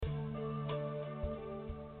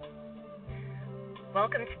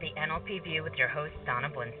Welcome to the NLP View with your host, Donna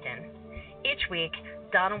Blinston. Each week,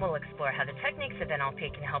 Donna will explore how the techniques of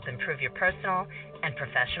NLP can help improve your personal and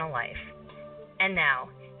professional life. And now,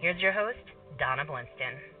 here's your host, Donna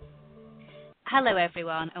Blinston. Hello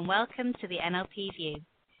everyone, and welcome to the NLP View.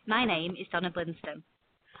 My name is Donna Blinston.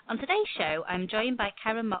 On today's show, I'm joined by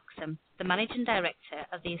Karen Moxham, the Managing Director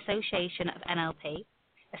of the Association of NLP,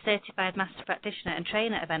 a Certified Master Practitioner and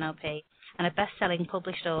Trainer of NLP, and a best-selling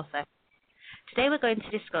published author. Today we're going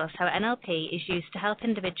to discuss how NLP is used to help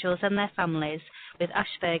individuals and their families with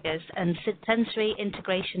Asperger's and sensory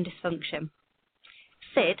integration dysfunction.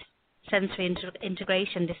 SID, sensory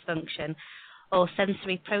integration dysfunction, or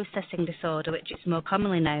sensory processing disorder, which is more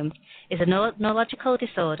commonly known, is a neurological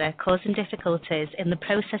disorder causing difficulties in the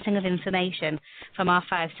processing of information from our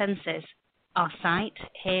five senses: our sight,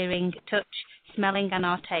 hearing, touch, smelling, and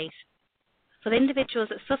our taste. For the individuals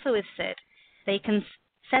that suffer with SID, they can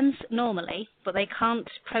sense normally, but they can't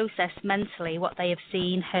process mentally what they have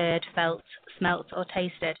seen, heard, felt, smelt, or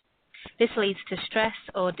tasted. This leads to stress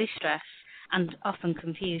or distress and often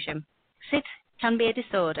confusion. SID can be a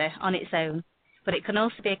disorder on its own, but it can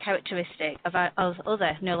also be a characteristic of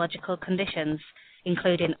other neurological conditions,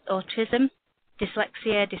 including autism,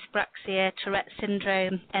 dyslexia, dyspraxia, Tourette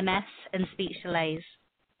syndrome, MS, and speech delays.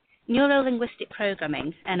 Neuro-linguistic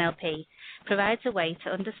programming, NLP, provides a way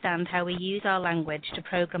to understand how we use our language to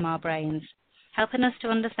program our brains, helping us to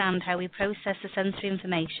understand how we process the sensory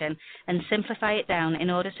information and simplify it down in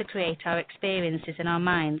order to create our experiences in our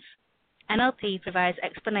minds. NLP provides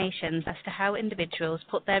explanations as to how individuals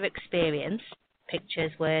put their experience,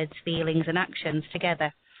 pictures, words, feelings, and actions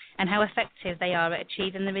together, and how effective they are at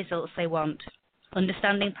achieving the results they want,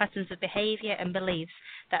 understanding patterns of behaviour and beliefs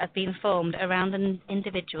that have been formed around an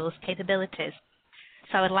individual's capabilities.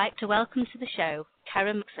 So I would like to welcome to the show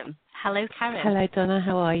Karen Moxham. Hello, Karen. Hello, Donna.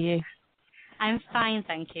 How are you? I'm fine,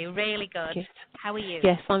 thank you. Really good. How are you?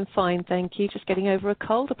 Yes, I'm fine, thank you. Just getting over a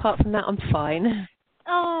cold. Apart from that, I'm fine.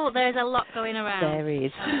 Oh, there's a lot going around. There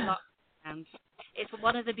is. A lot around. It's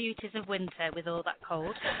one of the beauties of winter with all that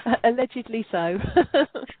cold. Allegedly so.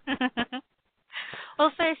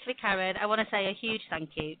 Well, firstly, Karen, I want to say a huge thank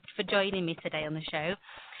you for joining me today on the show.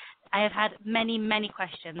 I have had many, many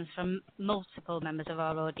questions from multiple members of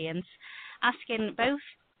our audience asking both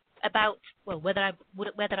about, whether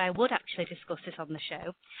I would actually discuss this on the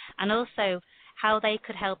show, and also how they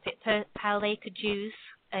could how they could use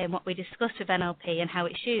what we discussed with NLP and how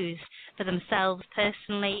it's used for themselves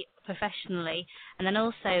personally, professionally, and then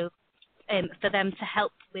also for them to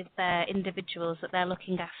help with their individuals that they're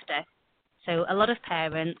looking after. So a lot of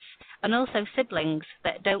parents and also siblings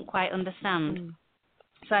that don't quite understand.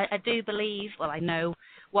 So I do believe, I know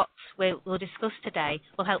what we'll discuss today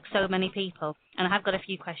will help so many people. And I have got a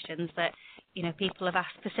few questions that, people have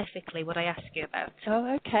asked specifically what I ask you about.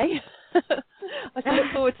 Oh, okay. I can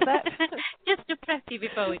look forward to that. Just to prep you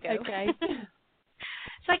before we go. Okay.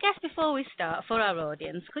 So I guess before we start, for our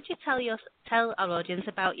audience, could you tell our audience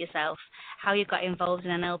about yourself, how you got involved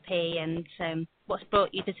in NLP and what's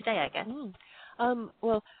brought you to today, I guess?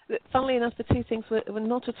 Well, funnily enough, the two things were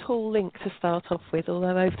not at all linked to start off with,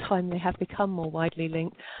 although over time they have become more widely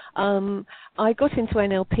linked. I got into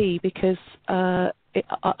NLP because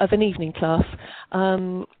of an evening class.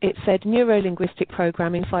 It said Neuro-Linguistic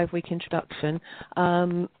Programming, 5-week introduction,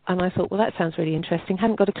 and I thought, well, that sounds really interesting.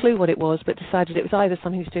 Hadn't got a clue what it was, but decided it was either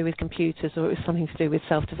something to do with computers or it was something to do with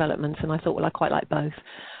self-development, and I thought, well, I quite like both.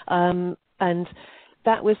 And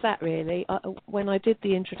that was that, really. When I did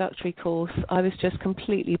the introductory course, I was just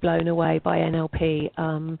completely blown away by NLP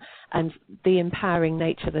and the empowering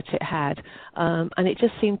nature that it had, and it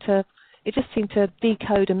just seemed to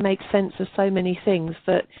decode and make sense of so many things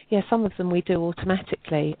that, some of them we do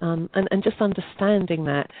automatically, and just understanding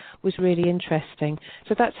that was really interesting.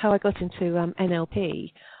 So that's how I got into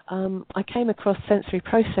NLP. I came across sensory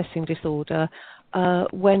processing disorder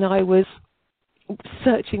when I was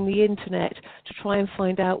searching the internet to try and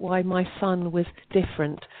find out why my son was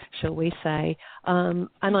different, shall we say. And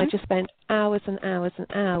I just spent hours and hours and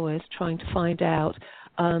hours trying to find out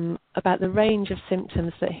about the range of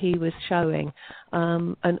symptoms that he was showing,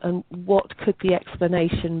 and what could the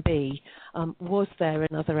explanation be. Was there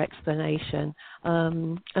another explanation?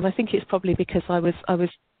 And I think it's probably because I was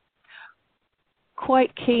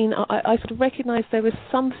quite keen. I sort of recognised there was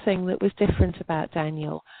something that was different about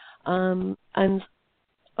Daniel. And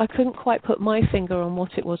I couldn't quite put my finger on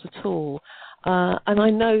what it was at all. And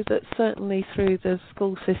I know that certainly through the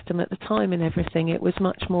school system at the time and everything, it was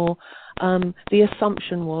much more, the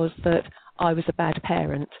assumption was that I was a bad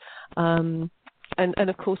parent. and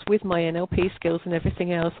of course with my NLP skills and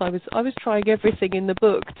everything else, I was trying everything in the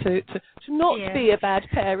book to not be a bad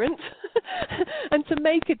parent and to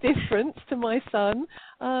make a difference to my son,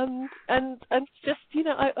 and just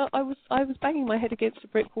I was banging my head against a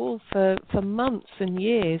brick wall for months and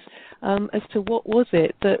years as to what was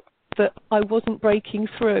it that I wasn't breaking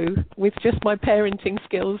through with just my parenting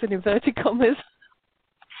skills in inverted commas.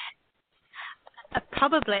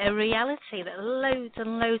 Probably a reality that loads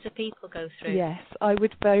and loads of people go through. Yes, I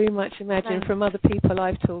would very much imagine from other people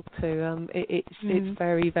I've talked to, it's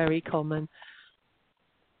very, very common.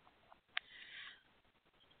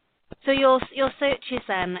 So your searches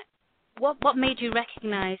then, what made you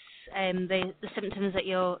recognise the symptoms that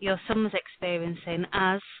your son was experiencing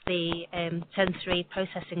as the sensory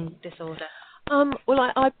processing disorder?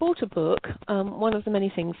 Well, I bought a book, one of the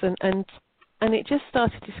many things, and it just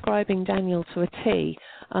started describing Daniel to a T,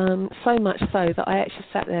 so much so that I actually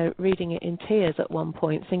sat there reading it in tears at one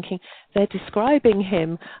point, thinking, they're describing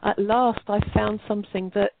him. At last I found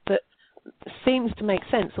something that seems to make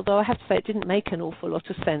sense, although I have to say it didn't make an awful lot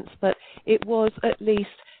of sense, but it was at least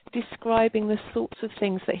describing the sorts of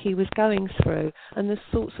things that he was going through and the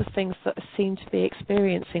sorts of things that I seemed to be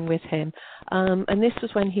experiencing with him. And this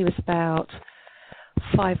was when he was about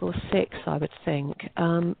 5 or 6, I would think,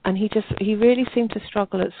 and he really seemed to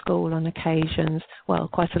struggle at school on occasions, well,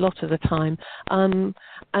 quite a lot of the time,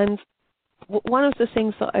 and one of the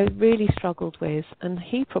things that I really struggled with, and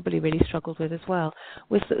he probably really struggled with as well,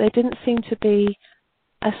 was that there didn't seem to be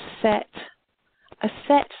a set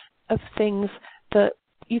of things that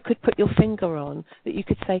you could put your finger on, that you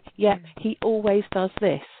could say, yeah, he always does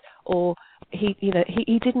this, or he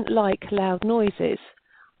didn't like loud noises.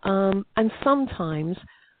 And sometimes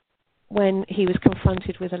when he was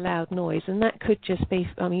confronted with a loud noise, and that could just be,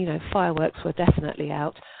 fireworks were definitely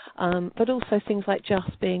out, but also things like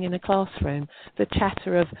just being in a classroom, the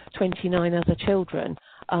chatter of 29 other children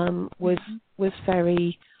was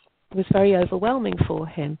very overwhelming for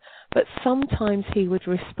him. But sometimes he would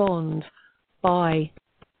respond by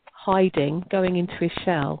hiding, going into his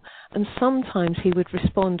shell, and sometimes he would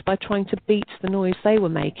respond by trying to beat the noise they were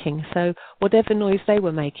making. So whatever noise they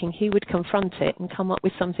were making, he would confront it and come up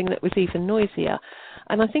with something that was even noisier.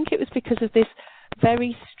 And I think it was because of this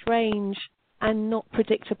very strange and not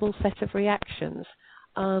predictable set of reactions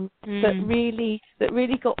that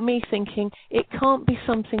really got me thinking, it can't be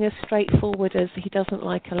something as straightforward as he doesn't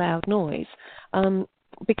like a loud noise,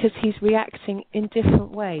 because he's reacting in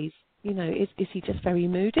different ways. Is he just very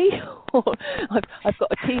moody, or I've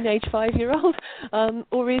got a teenage 5-year-old,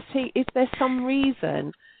 or is there some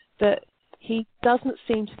reason that he doesn't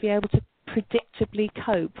seem to be able to predictably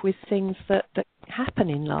cope with things that happen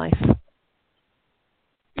in life?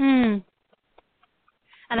 And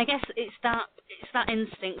I guess it's that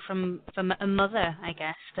instinct from a mother, I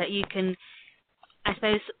guess, that you can, I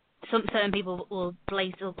suppose. Certain people will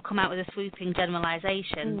come out with a swooping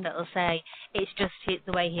generalisation that will say it's just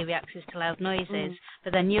the way he reacts to loud noises,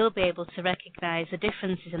 but then you'll be able to recognise the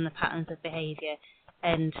differences in the patterns of behaviour,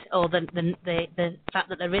 or the fact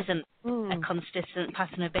that there isn't a consistent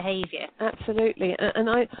pattern of behaviour. Absolutely, and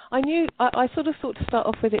I knew I sort of thought to start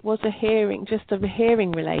off with it was a hearing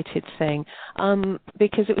related thing,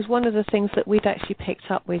 because it was one of the things that we'd actually picked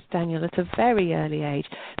up with Daniel at a very early age,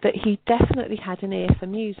 that he definitely had an ear for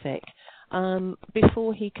music.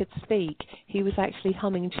 Before he could speak, he was actually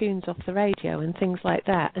humming tunes off the radio and things like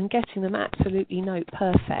that, and getting them absolutely note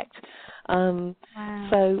perfect. Wow.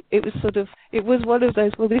 So it was one of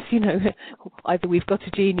those, well, this, either we've got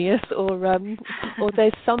a genius or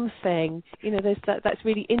there's something, that's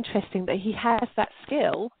really interesting that he has that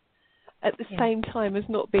skill at the same time as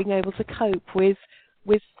not being able to cope with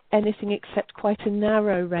anything except quite a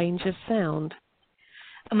narrow range of sound.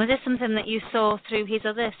 And was this something that you saw through his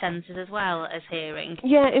other senses as well as hearing?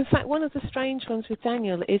 Yeah, in fact, one of the strange ones with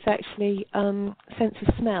Daniel is actually sense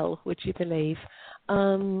of smell, would you believe?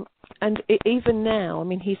 And even now,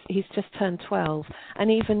 he's just turned 12, and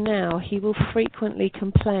even now he will frequently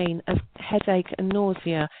complain of headache and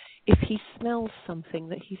nausea if he smells something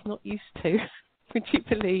that he's not used to. Would you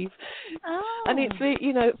believe? Oh, and it's,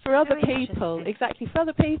 for other people,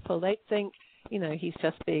 they think, he's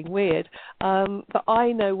just being weird. But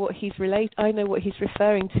I know what he's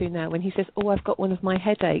referring to now when he says, "Oh, I've got one of my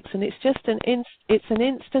headaches," and it's just an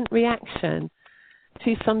instant reaction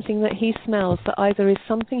to something that he smells that either is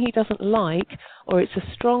something he doesn't like, or it's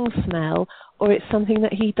a strong smell, or it's something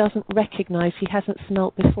that he doesn't recognise, he hasn't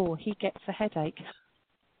smelt before. He gets a headache.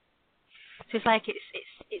 So it's like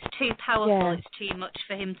it's too powerful, it's too much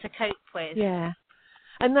for him to cope with. Yeah.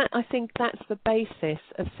 And that, I think that's the basis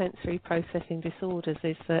of sensory processing disorders,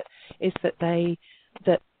 is that the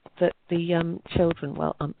children,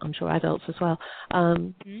 well, I'm sure adults as well,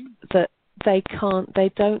 that they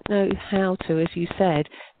don't know how to, as you said,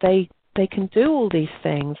 they can do all these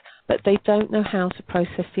things, but they don't know how to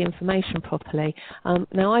process the information properly.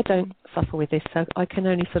 Now, I don't suffer with this, so I can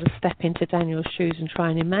only sort of step into Daniel's shoes and try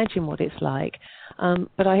and imagine what it's like.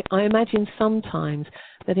 But I imagine sometimes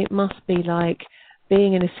that it must be like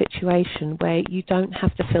being in a situation where you don't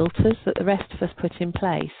have the filters that the rest of us put in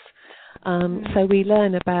place. So we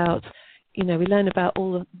learn about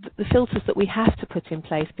all the filters that we have to put in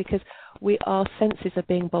place, because our senses are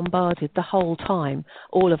being bombarded the whole time.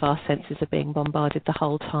 All of our senses are being bombarded the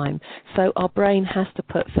whole time. So our brain has to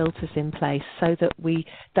put filters in place so that we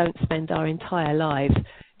don't spend our entire lives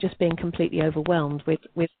just being completely overwhelmed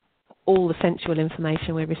with all the sensual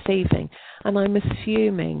information we're receiving. And I'm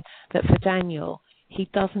assuming that for Daniel, he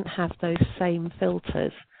doesn't have those same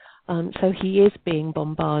filters. So he is being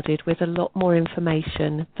bombarded with a lot more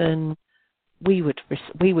information than we would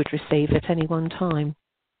receive at any one time.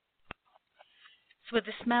 So with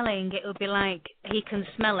the smelling, it would be like he can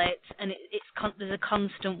smell it, and there's a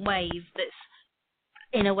constant wave that's,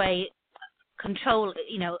 in a way,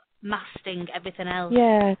 masking everything else.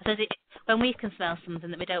 Yeah. So when we can smell something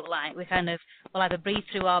that we don't like, we'll either breathe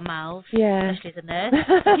through our mouths, yeah. especially as a nurse.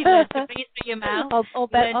 You learn to breathe through your mouth. I'll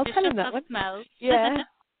tell him that one. Smells. Yeah.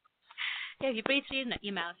 Yeah, if you breathe through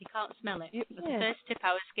your mouth, you can't smell it. That's the first tip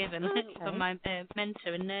I was given from my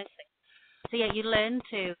mentor in nursing. So yeah, you learn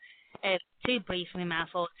to breathe from your mouth,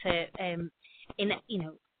 or to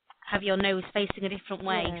have your nose facing a different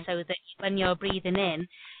way, so that when you're breathing in,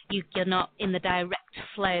 you're not in the direct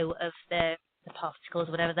flow of the particles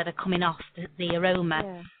or whatever that are coming off the aroma.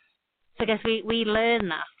 Yeah. So I guess we learn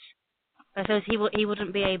that. I suppose he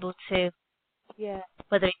wouldn't be able to. Yeah.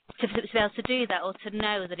 Whether to be able to do that, or to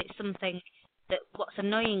know that it's something that what's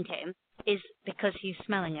annoying him is because he's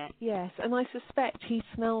smelling it. Yes, and I suspect he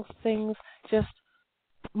smells things just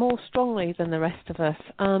more strongly than the rest of us.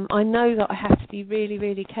 I know that I have to be really,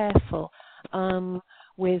 really careful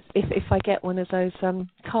with if I get one of those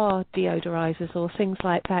car deodorizers or things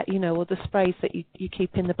like that, or the sprays that you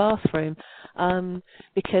keep in the bathroom,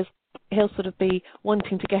 because he'll sort of be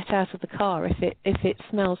wanting to get out of the car if it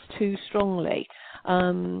smells too strongly.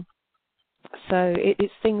 So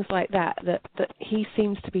it's things like that he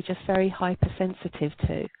seems to be just very hypersensitive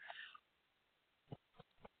to.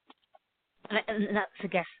 And that's, I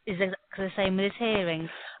guess, is exactly the same with his hearing.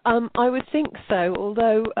 I would think so,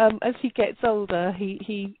 although as he gets older,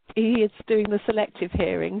 he is doing the selective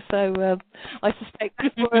hearing, so I suspect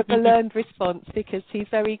it's more of a learned response, because he's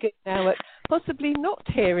very good now at possibly not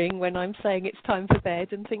hearing when I'm saying it's time for bed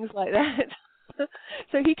and things like that.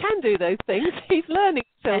 So he can do those things. He's learning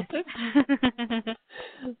filters.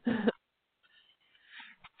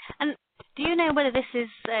 And do you know whether this is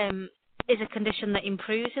a condition that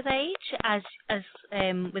improves with age, as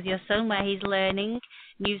with your son, where he's learning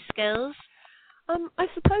new skills? I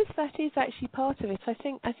suppose that is actually part of it. I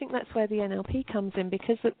think that's where the NLP comes in,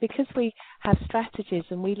 because we have strategies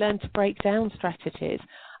and we learn to break down strategies.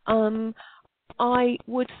 I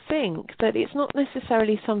would think that it's not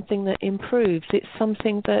necessarily something that improves. It's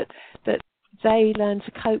something that they learn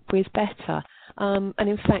to cope with better. And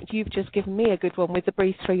in fact, you've just given me a good one with the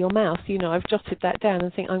breathe through your mouth. I've jotted that down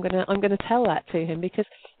and think I'm going to tell that to him, because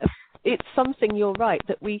it's something, you're right,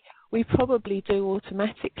 that we probably do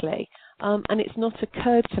automatically. And it's not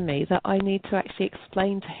occurred to me that I need to actually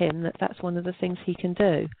explain to him that that's one of the things he can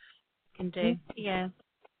do. Yeah.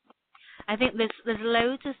 I think there's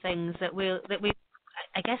loads of things that we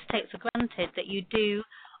I guess take for granted that you do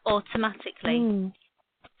automatically.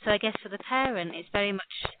 So I guess for the parent, it's very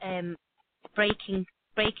much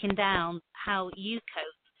breaking down how you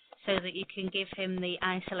cope, so that you can give him the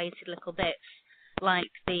isolated little bits,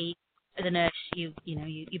 like the nurse, you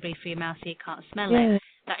breathe through your mouth so you can't smell it.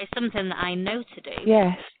 That is something that I know to do.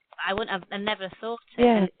 Yes. I never thought it.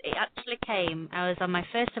 And it actually came. I was on my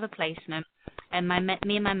first ever placement, and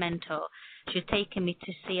me and my mentor, she was taking me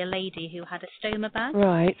to see a lady who had a stoma bag.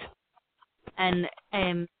 Right. And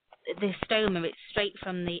the stoma, it's straight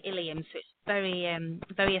from the ileum, so it's very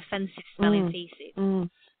very offensive smelling feces.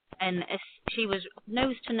 And she was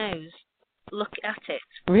nose to nose, look at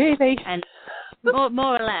it. Really? And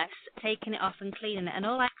more or less taking it off and cleaning it. And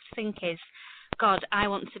all I could think is, God, I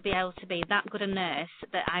want to be able to be that good a nurse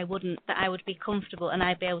that I would be comfortable and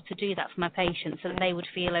I'd be able to do that for my patients, so that they would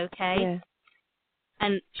feel okay. Yeah.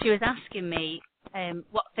 And she was asking me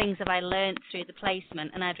what things have I learnt through the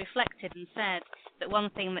placement, and I'd reflected and said that one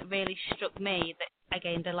thing that really struck me I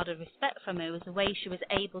gained a lot of respect from her was the way she was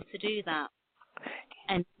able to do that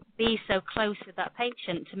and be so close with that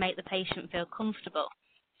patient to make the patient feel comfortable.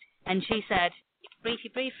 And she said, if you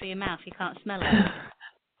breathe through your mouth, you can't smell it.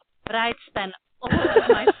 But I'd spent all of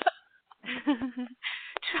my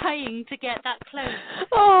trying to get that close.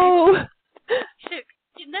 Oh!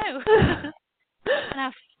 You know. And I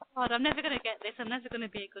was like, God, I'm never going to get this. I'm never going to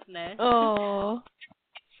be a good nurse. Oh.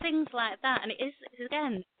 Things like that. And it is,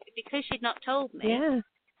 again, because she'd not told me, Yeah.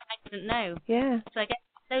 I didn't know. Yeah. So I get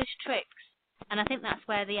those tricks. And I think that's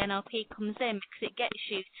where the NLP comes in, because it gets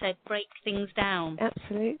you to break things down.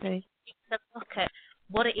 Absolutely. To look at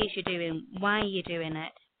what it is you're doing, why you're doing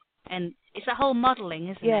it. And it's a whole modelling,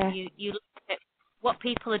 isn't it? You look at what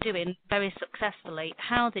people are doing very successfully,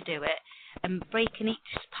 how they do it, and breaking each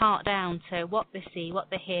part down to what they see, what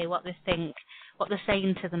they hear, what they think, what they're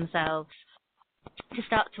saying to themselves, to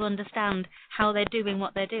start to understand how they're doing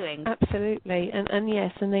what they're doing. Absolutely. And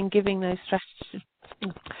yes, and then giving those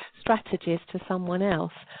strategies to someone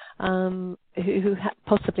else who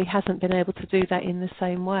possibly hasn't been able to do that in the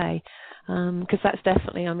same way. Because that's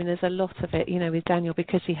definitely, I mean, there's a lot of it, you know, with Daniel,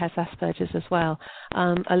 because he has Asperger's as well.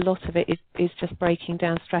 A lot of it is just breaking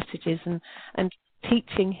down strategies and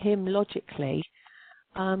teaching him logically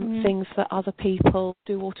things that other people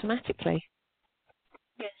do automatically.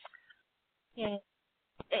 Yes. Yeah.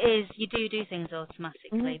 It is. You do things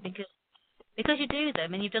automatically because you do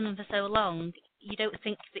them and you've done them for so long, you don't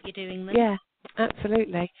think that you're doing them. Yeah.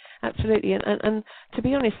 Absolutely. And to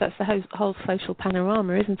be honest, that's the whole social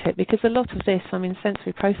panorama, isn't it? Because a lot of this, I mean,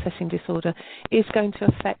 sensory processing disorder is going to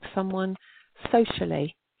affect someone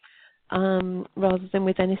socially rather than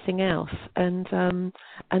with anything else. And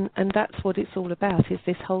that's what it's all about, is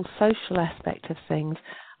this whole social aspect of things.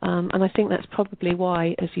 And I think that's probably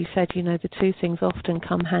why, as you said, you know, the two things often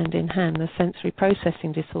come hand in hand, the sensory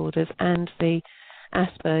processing disorders and the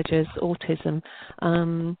Asperger's, autism.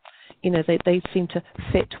 You know, they seem to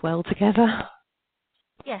fit well together.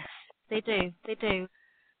 Yes, they do.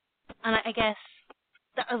 And I guess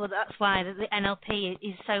that's why the NLP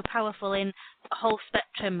is so powerful in a whole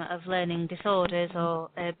spectrum of learning disorders or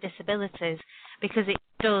disabilities, because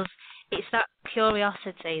it's that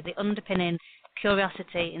curiosity, the underpinning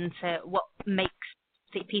curiosity into what makes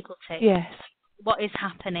the people tick. Yes. What is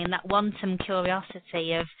happening, that quantum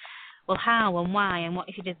curiosity of, well, how and why, and what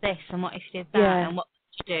if you did this, and what if you did that, and what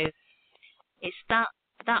would you do? It's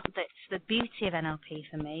that's the beauty of NLP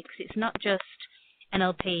for me, because it's not just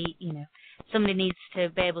NLP, you know, somebody needs to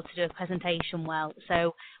be able to do a presentation well,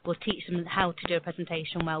 so we'll teach them how to do a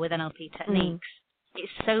presentation well with NLP techniques.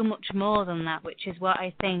 It's so much more than that, which is what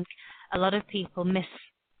I think a lot of people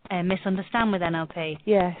misunderstand with NLP.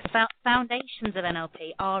 Yes. The foundations of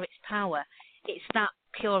NLP are its power. It's that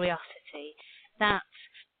curiosity, that,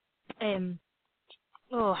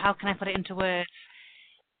 how can I put it into words?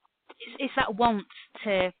 It's that want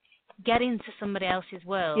to get into somebody else's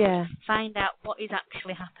world, find out what is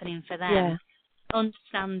actually happening for them,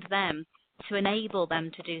 understand them, to enable them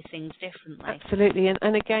to do things differently. Absolutely,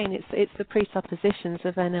 and again, it's the presuppositions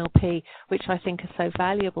of NLP which I think are so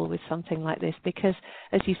valuable with something like this, because,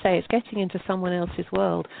 as you say, it's getting into someone else's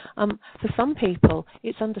world. For some people,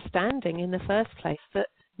 it's understanding in the first place that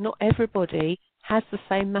not everybody has the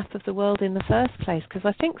same map of the world in the first place, because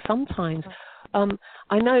I think sometimes,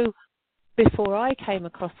 I know before I came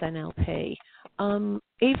across NLP,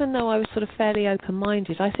 even though I was sort of fairly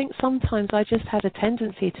open-minded, I think sometimes I just had a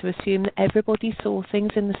tendency to assume that everybody saw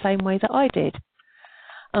things in the same way that I did.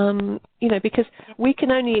 You know, because we can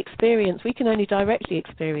only directly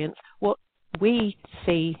experience what we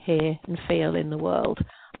see, hear and feel in the world.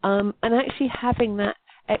 And actually having that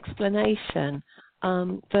explanation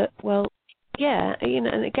that, well, yeah, you know,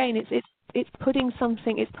 and again, it's putting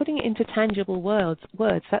it into tangible words.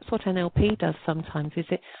 That's what NLP does sometimes, is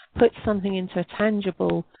it puts something into a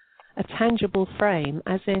tangible frame,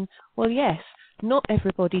 as in, well, yes, not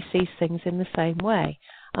everybody sees things in the same way.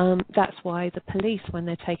 That's why the police, when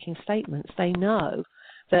they're taking statements, they know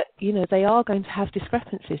that, you know, they are going to have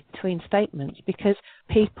discrepancies between statements, because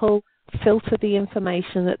people filter the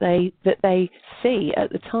information that they see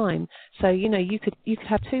at the time. So, you know, you could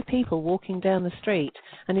have two people walking down the street,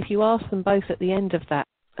 and if you ask them both at the end of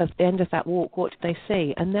that walk, what did they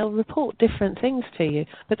see, and they'll report different things to you,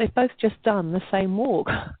 but they've both just done the same walk.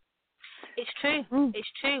 It's true.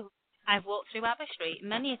 It's true. I've walked through Abbey Street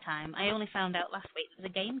many a time. I only found out last week there's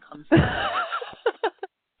a game concert.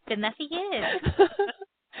 Been there for years.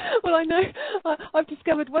 Well, I know I've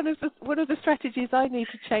discovered one of the strategies I need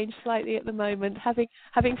to change slightly at the moment.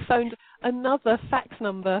 Having phoned another fax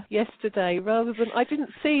number yesterday, rather than I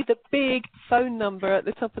didn't see the big phone number at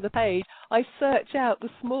the top of the page. I search out the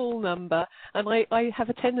small number, and I have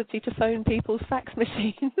a tendency to phone people's fax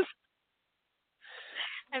machines.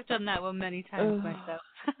 I've done that one many times myself.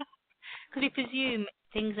 Because we presume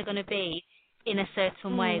things are going to be in a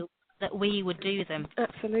certain way that we would do them.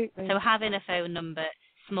 Absolutely. So having a phone number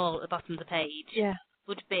small at the bottom of the page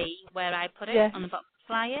would be where I put it, on the bottom of the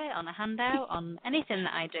flyer, on a handout, on anything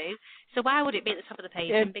that I do. So why would it be at the top of the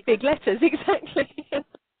page in big letters? Exactly.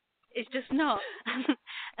 It's just not.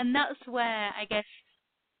 And that's where I guess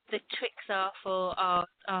the tricks are for our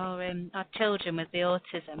children with the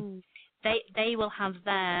autism. They will have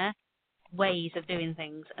their ways of doing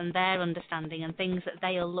things and their understanding and things that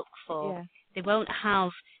they'll look for. Yeah. They won't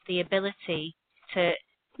have the ability to,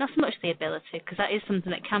 not so much the ability, because that is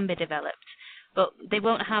something that can be developed, but they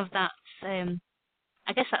won't have that,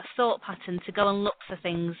 I guess, that thought pattern to go and look for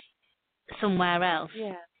things somewhere else.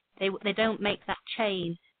 Yeah. They don't make that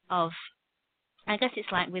chain of, I guess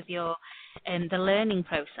it's like with your, the learning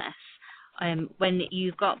process. When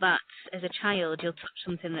you've got that as a child, you'll touch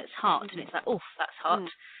something that's hot, and it's like, oh, that's hot.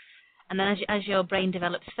 And then as your brain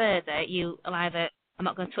develops further, you'll either, I'm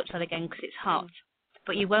not going to touch that again because it's hot.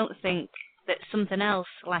 But you won't think that something else,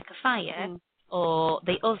 like a fire or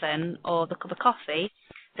the oven or the cup of coffee,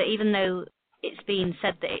 that even though it's being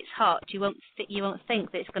said that it's hot, you won't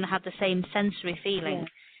think that it's going to have the same sensory feeling.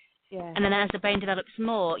 Yeah. And then as the brain develops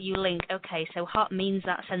more, you link, okay, so hot means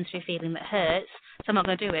that sensory feeling that hurts, so I'm not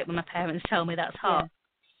going to do it when my parents tell me that's hot. Yeah.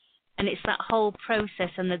 And it's that whole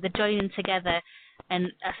process and the joining together,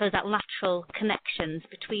 and I suppose that lateral connections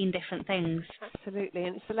between different things. Absolutely,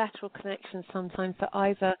 and it's the lateral connections sometimes that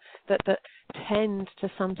tend to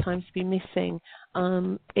sometimes be missing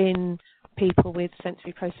in people with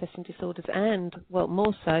sensory processing disorders, and, well,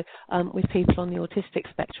 more so with people on the autistic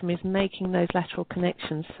spectrum, is making those lateral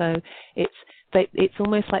connections. So it's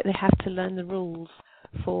almost like they have to learn the rules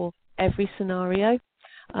for every scenario,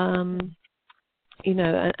 and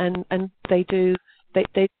they do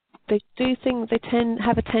things. They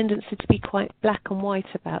have a tendency to be quite black and white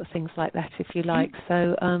about things like that, if you like.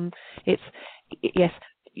 So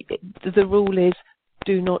the rule is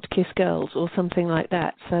do not kiss girls or something like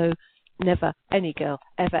that. So never any girl,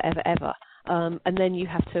 ever, ever, ever. And then you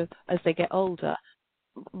have to, as they get older,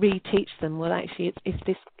 reteach them. Well, actually,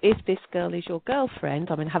 if this girl is your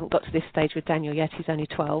girlfriend. I mean, I haven't got to this stage with Daniel yet. He's only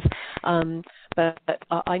 12. But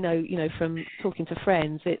I know, from talking to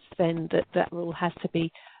friends, it's then that rule has to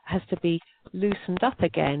be loosened up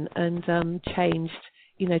again and changed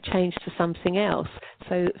to something else.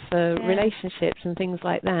 So for relationships and things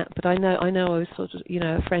like that. But I know I was sort of,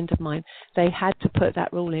 a friend of mine, they had to put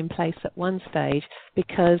that rule in place at one stage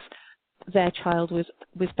because their child was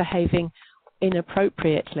behaving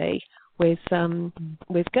inappropriately with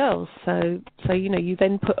girls. So you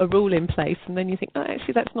then put a rule in place, and then you think, oh,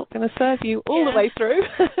 actually that's not going to serve you all the way through.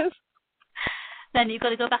 Then you've got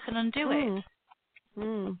to go back and undo it.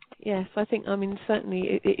 Yes, I think. I mean,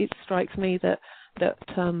 certainly it strikes me that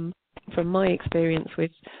from my experience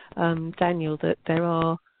with Daniel, that there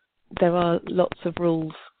are lots of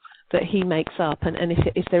rules that he makes up, and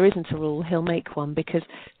if there isn't a rule, he'll make one because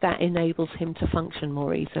that enables him to function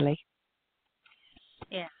more easily.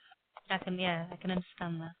 Yeah, I can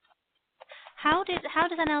understand that. How does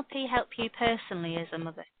NLP help you personally as a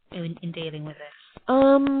mother in dealing with this?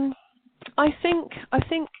 I think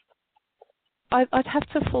I'd have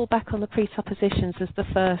to fall back on the presuppositions as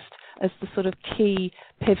the sort of key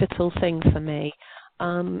pivotal thing for me,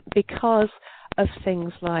 because of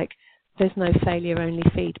things like there's no failure, only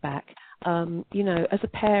feedback. As a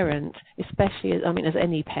parent, especially, as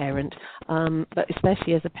any parent, but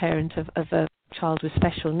especially as a parent of a child with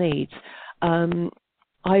special needs,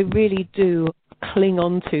 I really do cling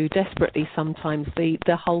on to desperately sometimes the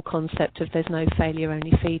whole concept of there's no failure,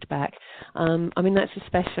 only feedback. That's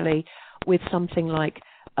especially with something like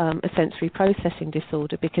a sensory processing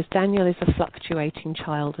disorder, because Daniel is a fluctuating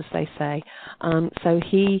child, as they say. So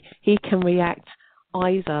he can react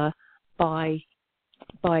either by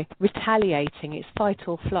retaliating, it's fight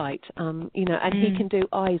or flight, and he can do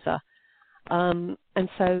either. And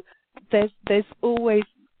so there's always,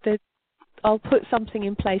 I'll put something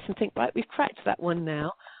in place and think, right, we've cracked that one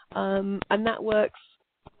now, and that works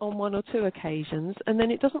on one or two occasions, and then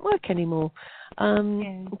it doesn't work anymore,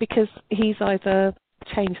 because he's either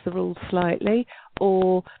changed the rules slightly,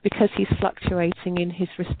 or because he's fluctuating in his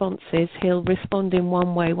responses, he'll respond in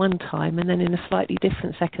one way one time, and then in a slightly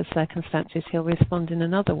different set of circumstances, he'll respond in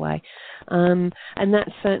another way. And that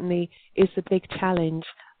certainly is a big challenge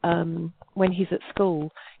when he's at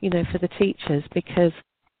school, for the teachers, because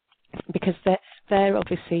they're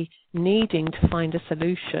obviously needing to find a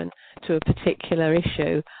solution to a particular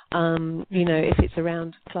issue, if it's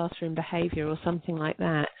around classroom behaviour or something like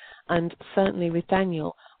that. And certainly with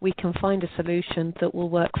Daniel, we can find a solution that will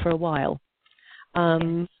work for a while.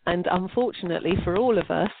 And unfortunately for all of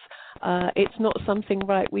us, it's not something,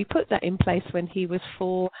 right, we put that in place when he was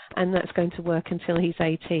 4 and that's going to work until he's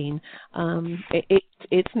 18.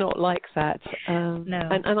 It's not like that. No.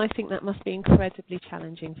 And I think that must be incredibly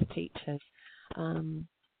challenging for teachers.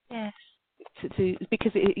 Yes.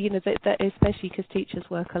 Because that especially because teachers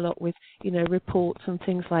work a lot with reports and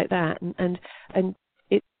things like that, and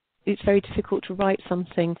it's very difficult to write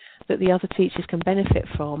something that the other teachers can benefit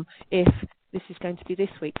from if this is going to be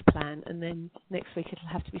this week's plan and then next week it'll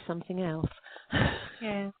have to be something else.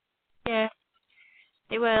 Yeah,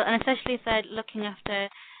 it will, and especially if they're looking after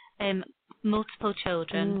multiple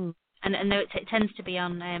children. And I know it tends to be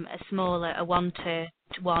on a smaller, a 1-to-1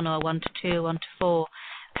 or 1-to-2, 1-to-4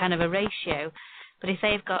 kind of a ratio. But if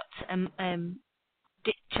they've got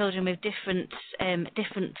children with different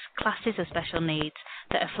classes of special needs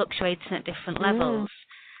that are fluctuating at different levels,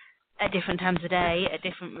 at different times of day, at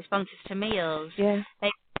different responses to meals, there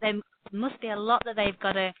must be a lot that they've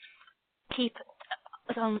got to keep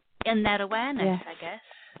on in their awareness, I guess.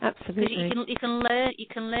 Absolutely. Because you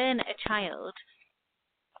can learn a child,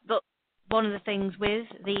 but one of the things with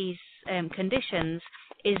these conditions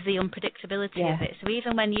is the unpredictability of it. So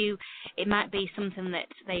even when it might be something that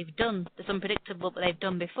they've done that's unpredictable, but they've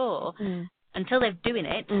done before, until they're doing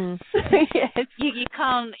it, yes. you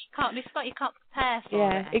can't respond, you can't prepare for it.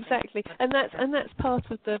 Yeah, exactly. And that's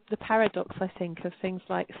part of the paradox, I think, of things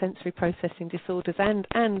like sensory processing disorders and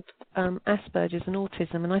Asperger's and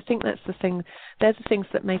autism. And I think they're the things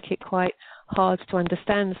that make it quite hard to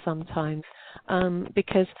understand sometimes.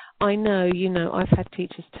 Because I know, I've had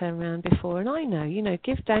teachers turn around before, and I know,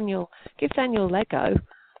 give Daniel Lego,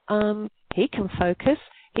 he can focus.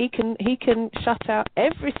 He can shut out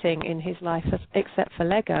everything in his life except for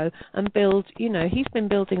Lego and build. He's been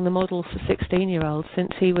building the models for 16-year-olds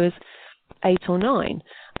since he was 8 or 9,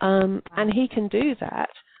 and he can do that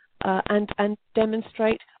and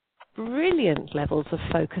demonstrate brilliant levels of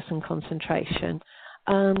focus and concentration.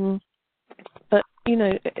 But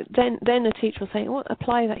then a teacher will say, "Well,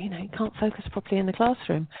 apply that. He can't focus properly in the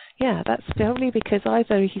classroom." Yeah, that's probably because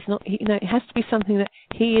either he's not. It has to be something that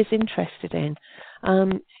he is interested in.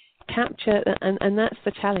 Capture, and that's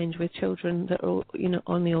the challenge with children that are,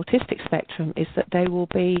 on the autistic spectrum, is that they will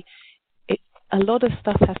be. A lot of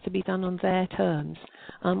stuff has to be done on their terms,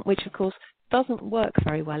 which of course doesn't work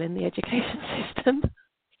very well in the education system.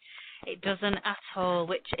 It doesn't at all,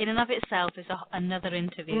 which in and of itself is another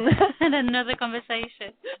interview and another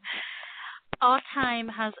conversation. Our time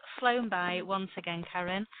has flown by once again,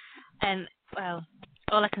 Karen, and well,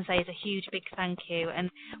 all I can say is a huge big thank you. And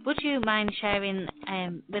would you mind sharing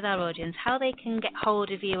with our audience how they can get hold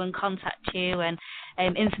of you and contact you, and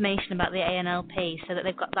information about the ANLP so that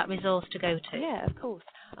they've got that resource to go to? Yeah, of course.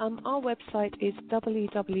 Our website is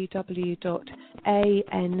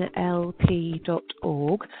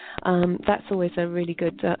www.anlp.org. That's always a really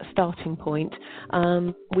good starting point.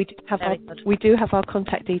 We do have our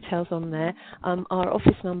contact details on there. Our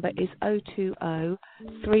office number is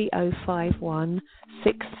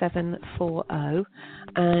 020-3051-6740,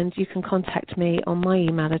 and you can contact me on my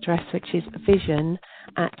email address, which is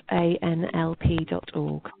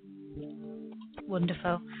vision@anlp.org.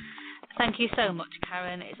 Wonderful. Thank you so much,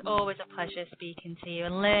 Karen. It's always a pleasure speaking to you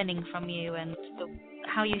and learning from you, and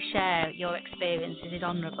how you share your experiences is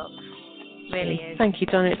honourable. Really is. Thank you,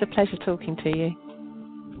 Donna. It's a pleasure talking to you.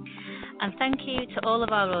 And thank you to all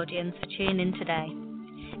of our audience for tuning in today.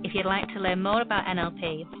 If you'd like to learn more about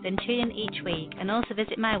NLP, then tune in each week, and also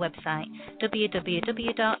visit my website,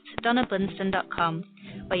 www.donnablinston.com,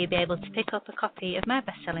 where you'll be able to pick up a copy of my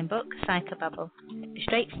best-selling book, Psychobabble, a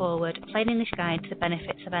straightforward, plain English guide to the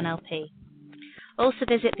benefits of NLP. Also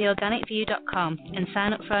visit theorganicview.com and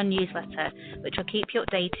sign up for our newsletter, which will keep you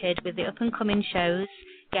updated with the up-and-coming shows,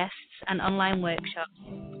 guests, and online workshops.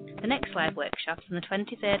 The next live workshop is on the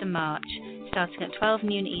 23rd of March, starting at 12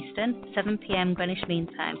 noon Eastern, 7 p.m. Greenwich Mean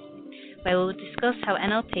Time, where we will discuss how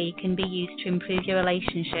NLP can be used to improve your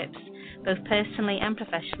relationships, both personally and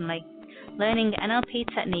professionally, learning NLP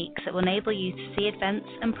techniques that will enable you to see events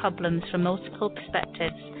and problems from multiple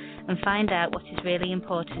perspectives and find out what is really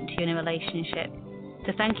important to you in a relationship.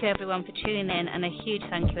 So thank you everyone for tuning in, and a huge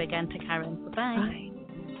thank you again to Karen. Bye-bye. Bye.